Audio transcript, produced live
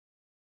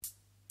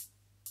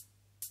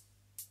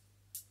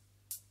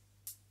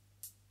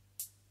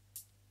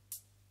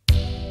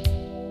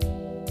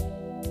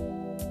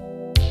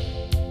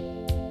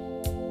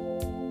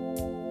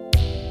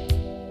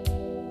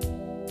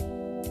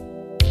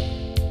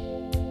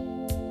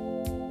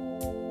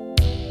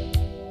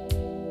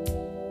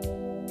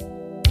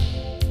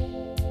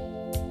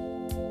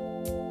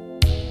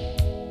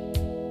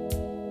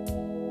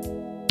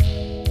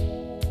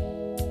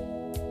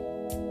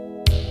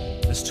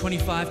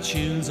25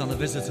 tunes on the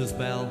visitor's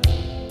bell.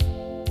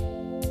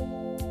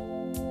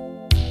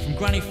 From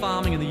granny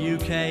farming in the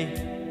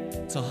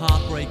UK to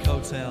Heartbreak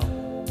Hotel.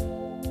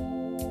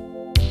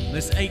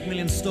 There's 8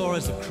 million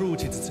stories of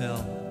cruelty to tell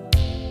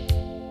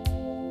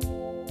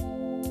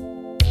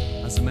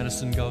as the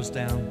medicine goes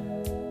down.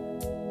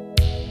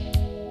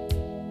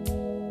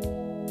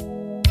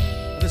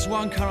 There's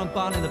one currant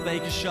bun in the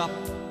baker's shop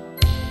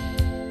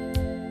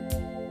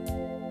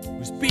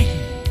who's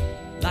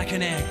beaten like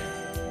an egg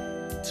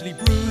till he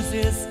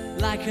bruises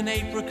like an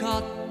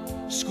apricot,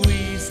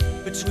 squeezed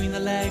between the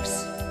legs,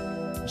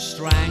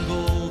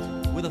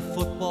 strangled with a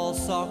football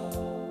sock.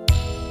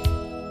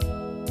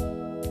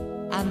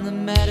 And the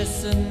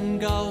medicine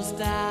goes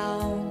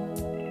down.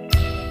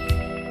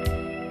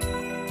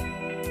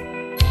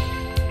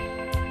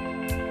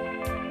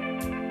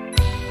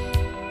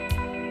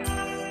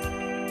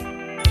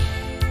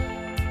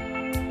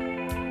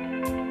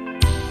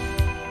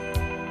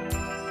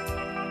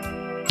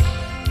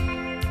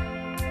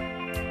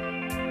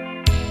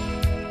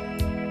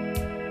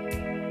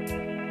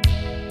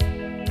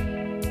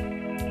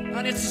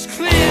 And it's as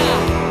clear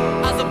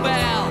as a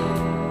bell,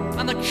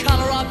 and the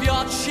colour of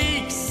your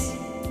cheeks,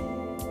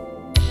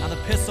 and the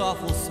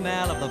piss-awful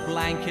smell of the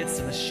blankets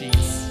and the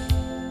sheets.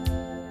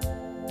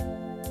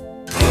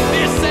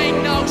 This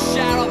ain't no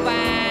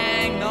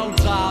charabanc, no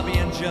Derby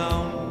and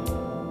Joan.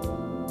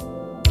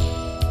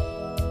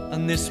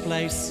 And this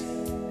place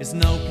is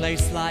no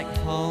place like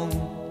home.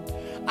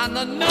 And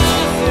the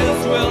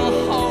nurses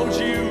will hold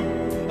you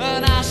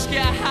and ask you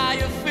how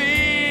you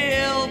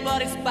feel,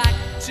 but it's back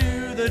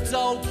to the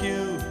dole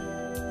queue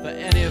for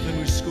any of them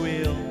who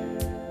squeal.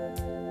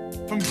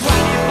 From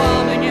granny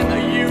farming in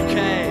the UK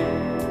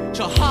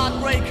to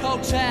Heartbreak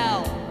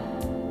Hotel,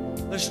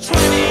 there's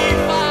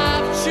 25